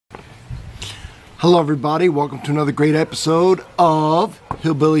Hello everybody, welcome to another great episode of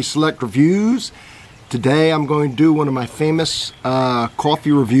Hillbilly Select Reviews. Today I'm going to do one of my famous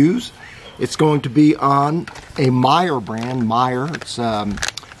coffee reviews. It's going to be on a Meijer brand. Meijer, it's a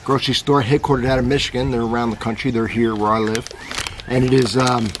grocery store headquartered out of Michigan. They're around the country, they're here where I live. And it is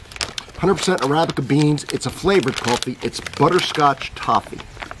 100% Arabica beans. It's a flavored coffee. It's Butterscotch Toffee.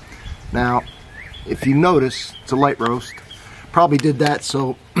 Now, if you notice, it's a light roast. Probably did that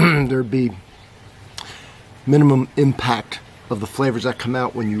so there'd be minimum impact of the flavors that come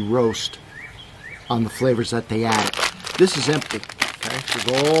out when you roast on the flavors that they add. This is empty, okay?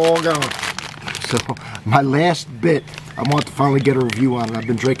 It's all gone. So my last bit, I want to finally get a review on it. I've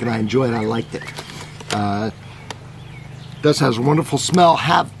been drinking, I enjoy it, I liked it. This has a wonderful smell,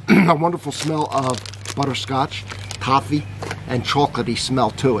 have a wonderful smell of butterscotch, toffee, and chocolatey smell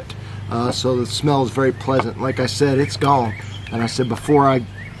to it. So the smell is very pleasant. Like I said, it's gone. And I said before, I've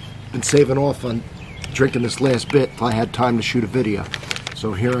been saving off on drinking this last bit till I had time to shoot a video.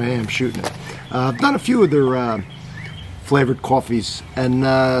 So here I am shooting it. I've done a few of their flavored coffees,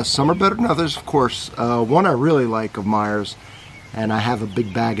 and some are better than others, of course. One I really like of Meijer's, and I have a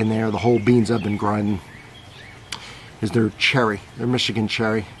big bag in there, the whole beans I've been grinding, is their cherry, their Michigan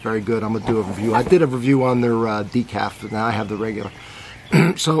cherry. Very good. I'm going to do a review. I did a review on their decaf, but now I have the regular.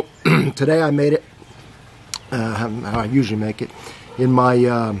 So today I made it, how I usually make it, in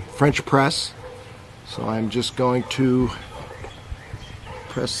my French press. So I'm just going to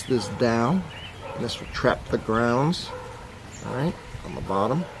press this down. This will trap the grounds, all right, on the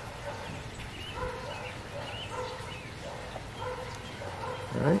bottom.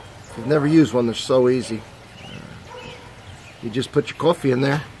 All right, if you've never used one, they're so easy. You just put your coffee in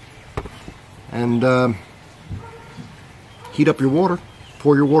there and heat up your water.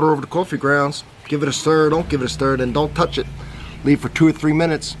 Pour your water over the coffee grounds. Give it a stir. Don't give it a stir, then don't touch it. Leave for 2 or 3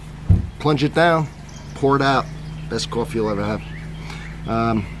 minutes. Plunge it down. Pour it out. Best coffee you'll ever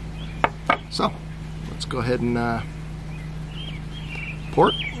have. So, let's go ahead and pour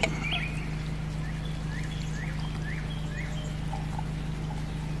it.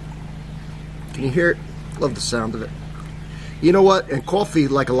 Can you hear it? Love the sound of it. You know what? And coffee,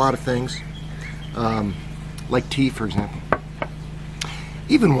 like a lot of things, like tea, for example,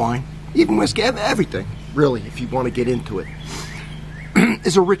 even wine, even whiskey, everything, really, if you want to get into it,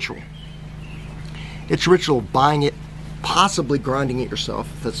 is a ritual. It's a ritual of buying it, possibly grinding it yourself,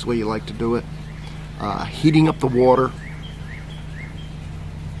 if that's the way you like to do it, heating up the water,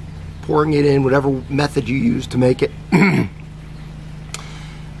 pouring it in, whatever method you use to make it,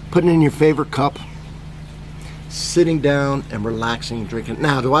 putting it in your favorite cup, sitting down and relaxing and drinking.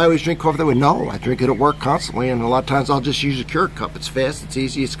 Now, do I always drink coffee that way? No, I drink it at work constantly, and a lot of times I'll just use a Keurig cup. It's fast, it's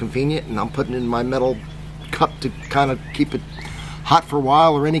easy, it's convenient, and I'm putting it in my metal cup to kind of keep it hot for a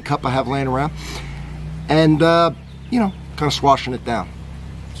while, or any cup I have laying around. And, you know, kind of swashing it down.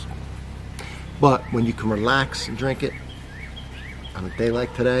 But when you can relax and drink it on a day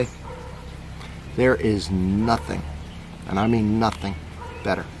like today, there is nothing, and I mean nothing,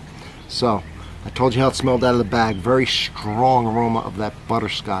 better. So, I told you how it smelled out of the bag. Very strong aroma of that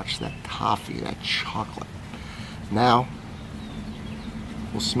butterscotch, that toffee, that chocolate. Now,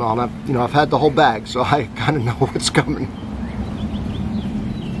 we'll smell it. You know, I've had the whole bag, so I kind of know what's coming.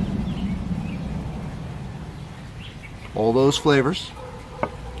 All those flavors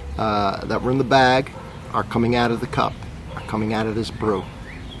that were in the bag are coming out of the cup, are coming out of this brew.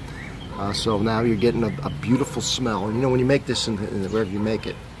 So now you're getting a beautiful smell. And you know, when you make this in wherever you make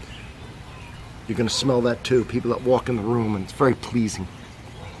it, you're going to smell that too. People that walk in the room, and it's very pleasing.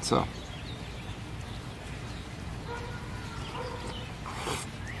 So,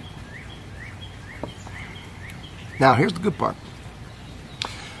 now here's the good part.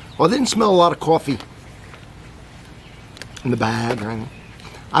 Well, I didn't smell a lot of coffee in the bag or anything.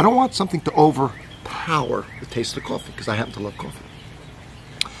 I don't want something to overpower the taste of the coffee, because I happen to love coffee.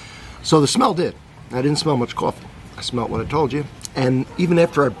 So the smell did. I didn't smell much coffee. I smelled what I told you. And even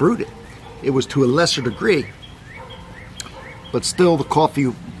after I brewed it, it was to a lesser degree. But still, the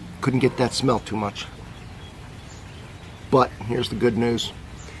coffee couldn't get that smell too much. But here's the good news.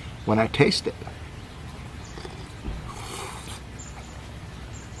 When I taste it,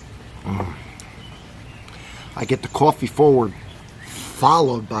 I get the coffee forward,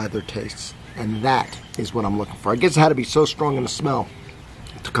 followed by their tastes, and that is what I'm looking for. I guess it had to be so strong in the smell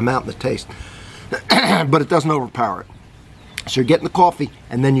to come out in the taste, but it doesn't overpower it. So you're getting the coffee,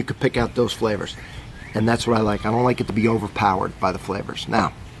 and then you can pick out those flavors, and that's what I like. I don't like it to be overpowered by the flavors.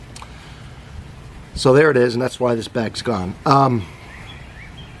 Now, so there it is, and that's why this bag's gone.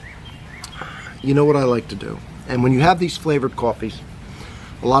 You know what I like to do, and when you have these flavored coffees,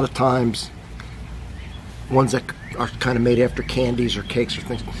 a lot of times ones that are kind of made after candies or cakes or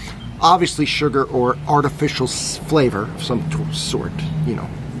things. Obviously sugar or artificial flavor of some sort, you know,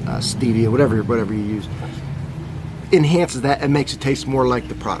 stevia, whatever you use, enhances that and makes it taste more like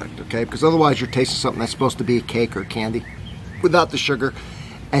the product, okay? Because otherwise you're tasting something that's supposed to be a cake or a candy without the sugar,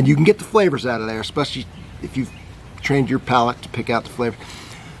 and you can get the flavors out of there, especially if you've trained your palate to pick out the flavor.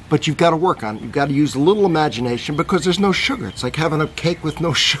 But you've got to work on it. You've got to use a little imagination because there's no sugar. It's like having a cake with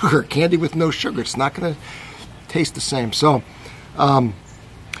no sugar, candy with no sugar. It's not going to taste the same. So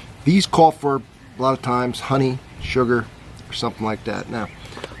these call for, a lot of times, honey, sugar, or something like that. Now,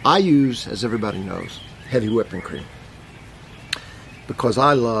 I use, as everybody knows, heavy whipping cream because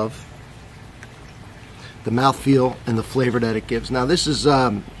I love the mouthfeel and the flavor that it gives. Now, this is,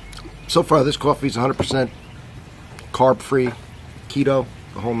 so far, this coffee is 100% carb-free, keto,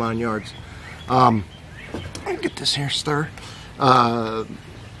 the whole 9 yards. Get this here, stir. But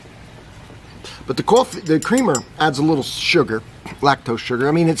the coffee, the creamer adds a little sugar, lactose sugar.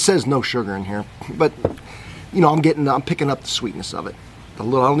 I mean, it says no sugar in here, but you know, I'm picking up the sweetness of it. I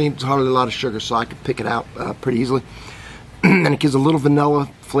don't need hardly a lot of sugar, so I can pick it out pretty easily. And it gives a little vanilla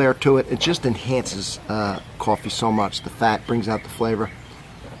flair to it. It just enhances coffee so much. The fat brings out the flavor.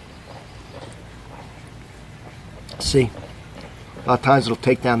 See, a lot of times it'll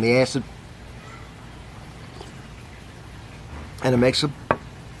take down the acid, and it makes a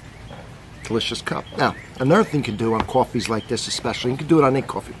delicious cup. Now, another thing you can do on coffees like this, especially, you can do it on any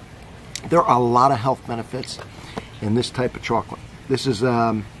coffee. There are a lot of health benefits in this type of chocolate. This is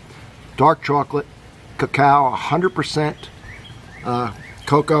dark chocolate, cacao, 100%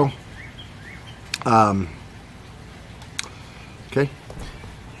 cocoa. Okay.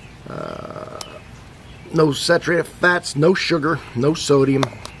 No saturated fats, no sugar, no sodium,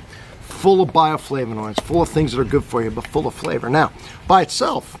 full of bioflavonoids, full of things that are good for you, but full of flavor. Now, by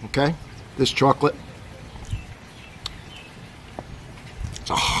itself, okay, this chocolate, it's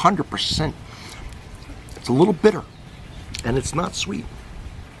 100%. It's a little bitter, and it's not sweet.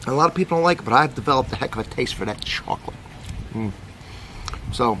 And a lot of people don't like it, but I've developed a heck of a taste for that chocolate.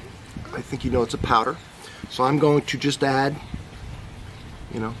 So, I think you know it's a powder. So I'm going to just add,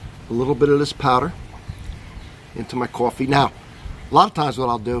 you know, a little bit of this powder into my coffee. Now, a lot of times what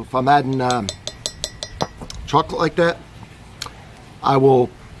I'll do, if I'm adding chocolate like that, I will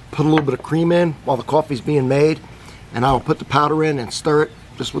put a little bit of cream in while the coffee's being made, and I will put the powder in and stir it,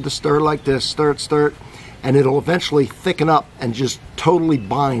 just with the stir like this, stir it, and it'll eventually thicken up and just totally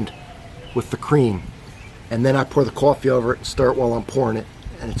bind with the cream. And then I pour the coffee over it and stir it while I'm pouring it,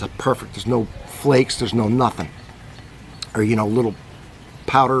 and it's a perfect, there's no flakes, there's no nothing. Or, you know, little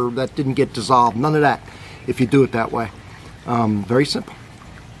powder that didn't get dissolved, none of that, if you do it that way. Very simple.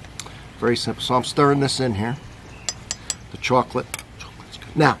 Very simple. So I'm stirring this in here. The chocolate. Chocolate's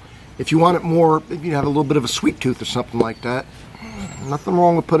good. Now, if you want it more, if you have a little bit of a sweet tooth or something like that, nothing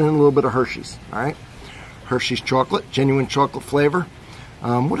wrong with putting in a little bit of Hershey's. All right? Hershey's chocolate, genuine chocolate flavor.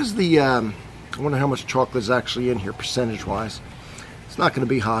 What is the, I wonder how much chocolate is actually in here percentage-wise. It's not going to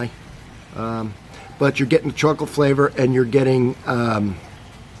be high. But you're getting the chocolate flavor and you're getting some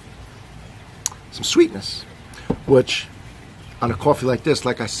sweetness, which on a coffee like this,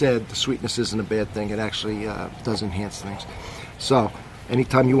 like I said, the sweetness isn't a bad thing. It actually does enhance things. So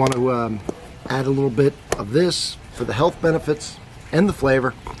anytime you want to add a little bit of this for the health benefits and the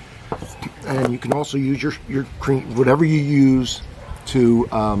flavor, and you can also use your cream, whatever you use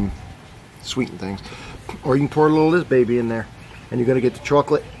to sweeten things, or you can pour a little of this baby in there, and you're going to get the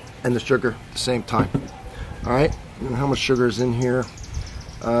chocolate and the sugar at the same time. All right, and how much sugar is in here?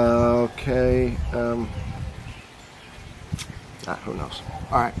 Okay, who knows?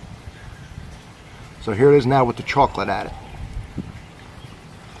 All right, so here it is now with the chocolate added.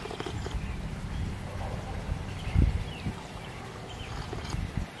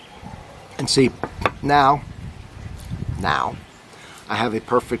 And see, now I have a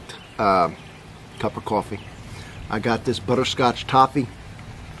perfect cup of coffee. I got this Butterscotch Toffee,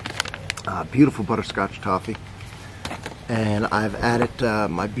 beautiful Butterscotch Toffee, and I've added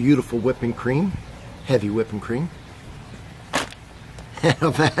my beautiful whipping cream, heavy whipping cream, and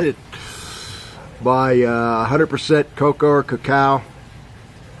I've added my 100% cocoa or cacao,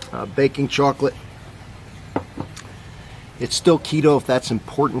 baking chocolate. It's still keto if that's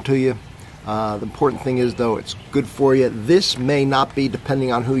important to you. The important thing is, though, it's good for you. This may not be,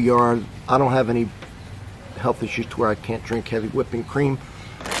 depending on who you are. I don't have any health issues to where I can't drink heavy whipping cream.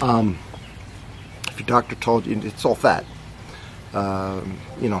 If your doctor told you it's all fat,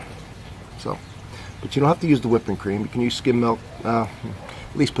 you know, so, but you don't have to use the whipping cream. You can use skim milk. At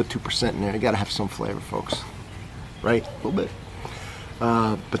least put 2% in there. You got to have some flavor, folks, right? A little bit.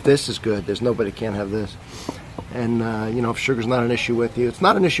 But this is good. There's nobody can't have this. And you know, if sugar's not an issue with you, it's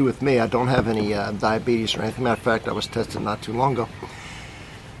not an issue with me. I don't have any diabetes or anything. Matter of fact, I was tested not too long ago.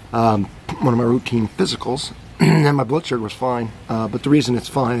 One of my routine physicals, and my blood sugar was fine. But the reason it's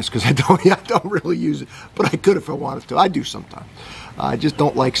fine is because I don't really use it. But I could if I wanted to. I do sometimes. I just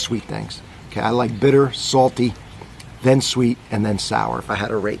don't like sweet things. Okay, I like bitter, salty, then sweet, and then sour. If I had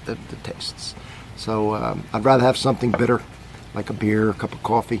to rate the tastes, so I'd rather have something bitter, like a beer, a cup of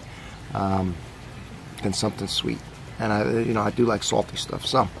coffee, than something sweet. And I do like salty stuff.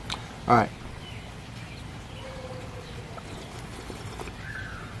 So, all right.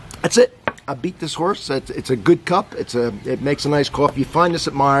 That's it. I beat this horse. It's a good cup. It makes a nice coffee. You find this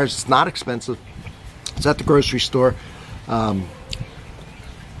at Meijer's. It's not expensive. It's at the grocery store.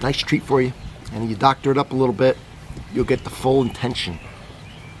 Nice treat for you. And you doctor it up a little bit, you'll get the full intention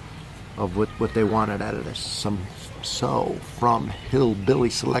of what they wanted out of this. So from Hillbilly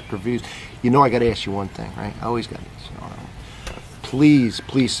Select Reviews, you know I got to ask you one thing, right? I always got to ask you.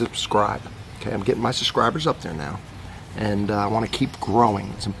 Please subscribe. Okay, I'm getting my subscribers up there now. And I want to keep growing.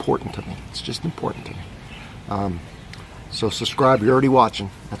 It's important to me. It's just important to me. So subscribe. You're already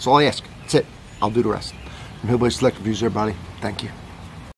watching. That's all I ask. That's it. I'll do the rest. From Hillbilly Select Reviews, everybody. Thank you.